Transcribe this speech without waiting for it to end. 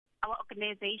Our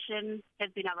organization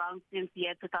has been around since the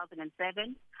year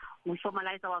 2007. We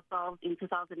formalized ourselves in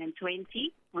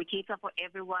 2020. We cater for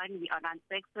everyone. We are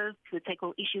non-sexist. We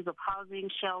tackle issues of housing,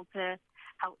 shelter.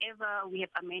 However, we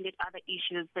have amended other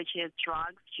issues such as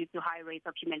drugs due to high rates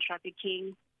of human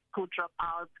trafficking, school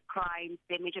dropouts, crime,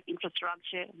 damage of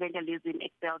infrastructure, vandalism,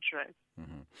 etc.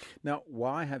 Mm-hmm. Now,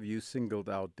 why have you singled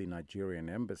out the Nigerian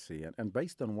embassy, and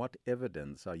based on what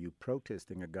evidence are you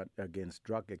protesting against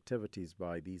drug activities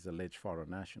by these alleged foreign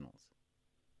nationals?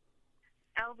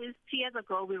 Elvis, 2 years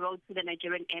ago, we wrote to the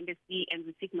Nigerian embassy and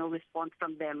received no response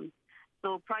from them.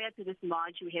 So prior to this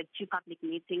March, we had 2 public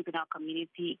meetings in our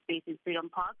community based in Freedom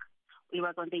Park. It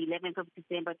was on the 11th of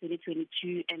December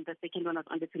 2022, and the second one was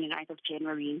on the 29th of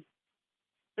January.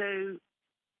 So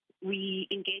we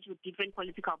engaged with different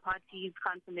political parties,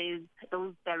 councillors,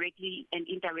 those directly and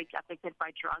indirectly affected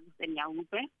by drugs and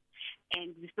Nyawupe,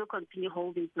 and we still continue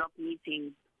holding block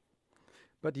meetings.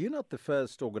 But you're not the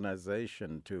first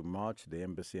organization to march the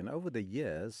embassy, and over the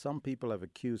years, some people have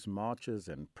accused marchers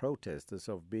and protesters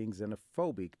of being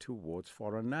xenophobic towards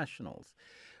foreign nationals.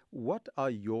 What are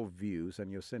your views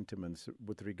and your sentiments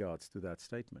with regards to that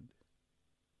statement?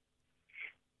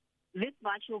 This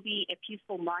march will be a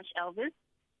peaceful march, Elvis,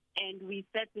 and we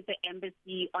sat with the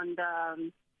embassy on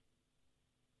the,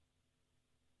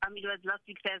 it was last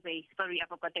week Thursday, sorry, I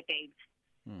forgot the date.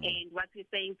 And what we're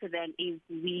saying to them is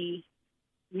we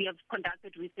have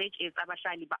conducted research as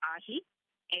Abashali Ba'ahi,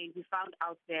 and we found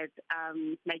out that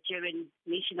Nigerian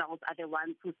nationals are the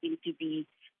ones who seem to be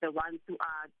the ones who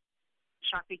are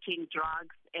trafficking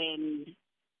drugs. And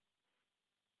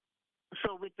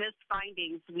so with these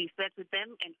findings, we sat with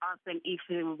them and asked them if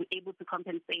they will be able to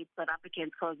compensate South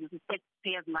Africans because this is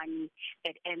taxpayers' money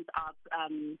that ends up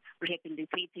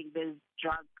rehabilitating these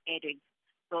drug addicts.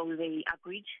 So they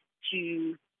agreed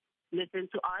to listen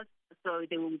to us. So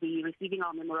they will be receiving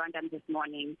our memorandum this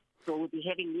morning. So we'll be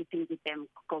having meetings with them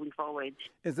going forward.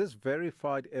 Is this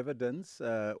verified evidence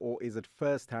or is it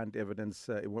first-hand evidence?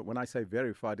 When I say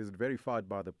verified, is it verified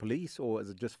by the police or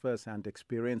is it just first-hand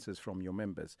experiences from your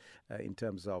members in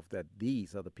terms of that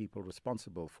these are the people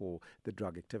responsible for the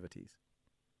drug activities?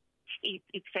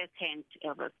 It's first-hand,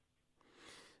 Elvis.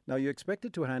 Now, you're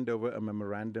expected to hand over a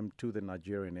memorandum to the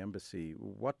Nigerian embassy.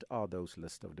 What are those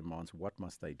list of demands? What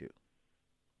must they do?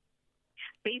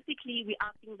 Basically, we're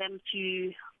asking them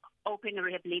to open a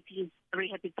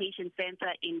rehabilitation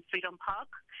center in Freedom Park.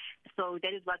 So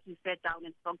that is what we sat down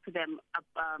and spoke to them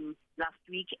last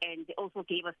week. And they also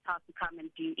gave us tasks to come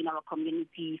and do in our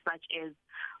community, such as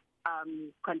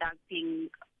conducting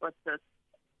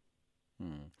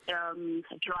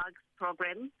drugs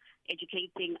program,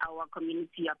 educating our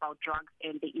community about drugs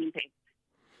and the impact.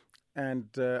 And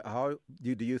how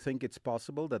do you think it's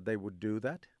possible that they would do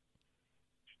that?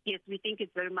 Yes, we think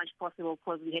it's very much possible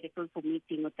because we had a fruitful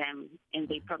meeting with them and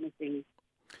they're promising.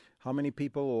 How many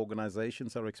people or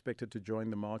organizations are expected to join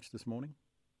the march this morning?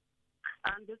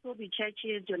 This will be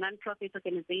churches, your non-profit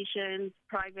organizations,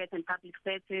 private and public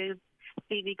sectors,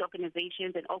 civic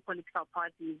organizations, and all political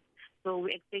parties. So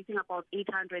we're expecting about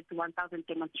 800 to 1,000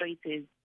 demonstrators.